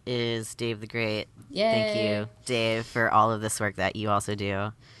producer is Dave the Great. Yay. Thank you, Dave, for all of this work that you also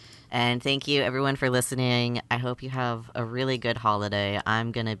do. And thank you, everyone, for listening. I hope you have a really good holiday.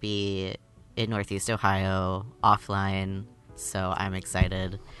 I'm going to be in Northeast Ohio offline, so I'm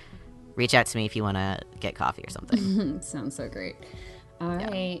excited. Reach out to me if you want to get coffee or something. Sounds so great. All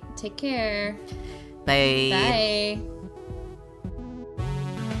right. Take care. Bye. Bye.